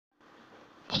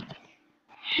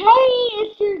Hey,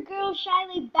 it's your girl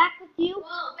Shiley back with you.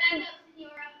 Well, back up,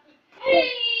 Senora. Hey,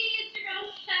 it's your girl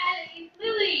Shiley,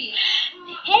 Lilly.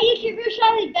 Hey, it's your girl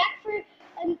Shiley back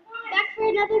for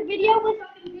another video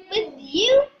with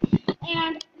you.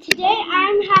 And today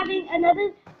I'm having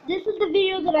another. This is the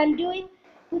video that I'm doing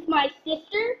with my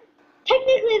sister.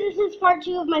 Technically, this is part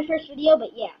 2 of my first video,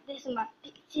 but yeah, this is my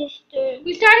sister.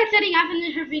 We started setting up, and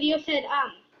then her video said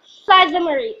size them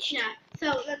or each. Yeah.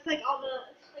 So that's like all the.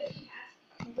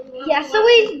 Yeah, so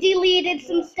we deleted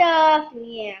some stuff.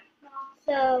 Yeah.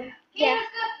 So yeah,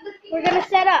 we're gonna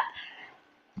set up.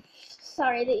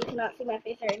 Sorry that you cannot see my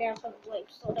face right now, so the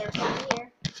light's so dark over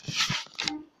here.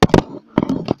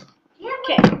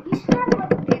 Okay.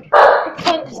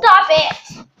 Stop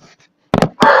it.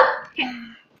 Okay.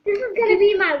 This is gonna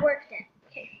be my work day.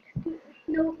 Okay.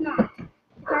 No, it's not.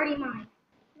 It's already mine.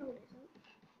 No, it isn't.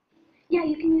 Yeah,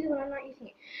 you can use it when I'm not using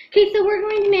it. Okay, so we're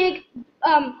going to make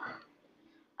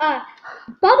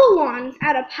bubble wands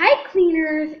out of pipe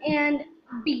cleaners and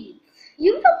beads.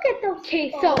 You look at those.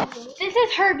 Okay, so this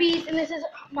is her beads and this is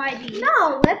my beads.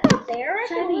 No, that's not there.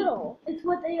 It's a little. It's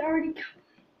what they already.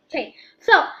 Okay,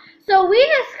 so we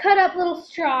just cut up little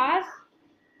straws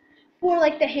for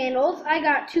like the handles. I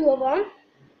got 2 of them.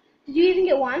 Did you even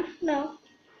get one? No.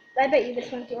 I bet you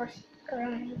this one's yours.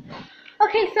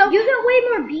 Okay, so you got way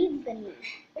more beads than me.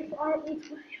 It's what I already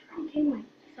came with.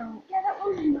 So yeah, that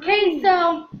one's mine. okay,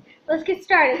 so let's get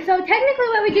started. So technically,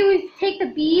 what we do is take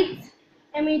the beads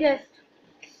and we just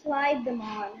slide them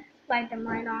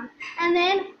right on, and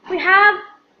then we have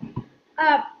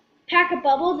a pack of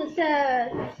bubbles. It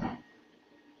says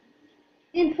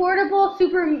 "Importable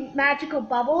Super Magical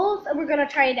Bubbles," and we're gonna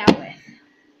try it out with.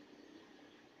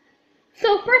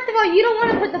 So first of all, you don't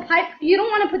want to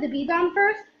put the beads on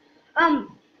first.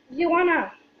 You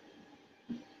wanna.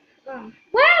 Why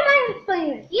am I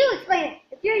explaining this? You explain it.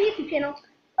 It's your YouTube channel.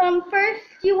 First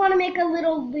you want to make a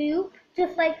little loop,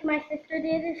 just like my sister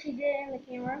did, and she did it in the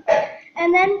camera.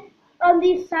 And then on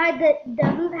the side that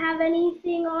doesn't have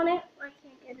anything on it, I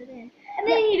can't get it in. And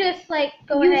then you just like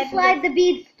go you ahead. slide the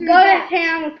beads through. Go to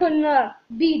town with putting the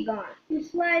beads on. You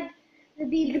slide the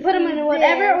beads. You can put them in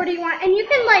whatever order you want, and you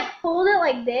can like fold it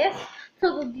like this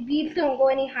so the beads don't go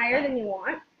any higher than you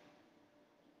want.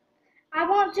 I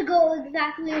want to go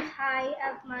exactly as high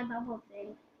as my bubble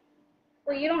thing.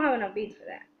 Well, you don't have enough beads for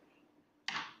that.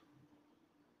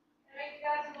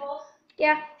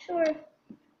 Yeah, sure.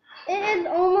 It is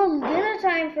almost dinner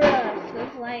time for us.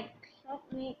 It's like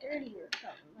 8:30 or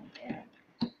something like that.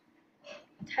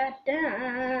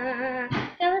 Ta-da!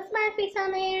 Now let's my face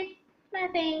on there. My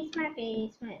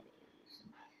face.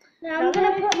 Now I'm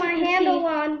gonna put my handle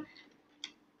on.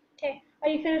 Okay, are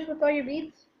you finished with all your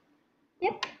beads?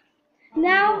 Yep.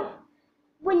 Now,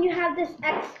 when you have this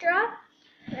extra,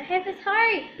 I have this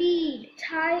heart bead.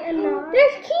 Tie a knot.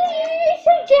 There's keys,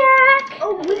 Jack.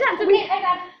 Oh, we got. Okay, I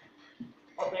got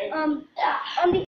it. On the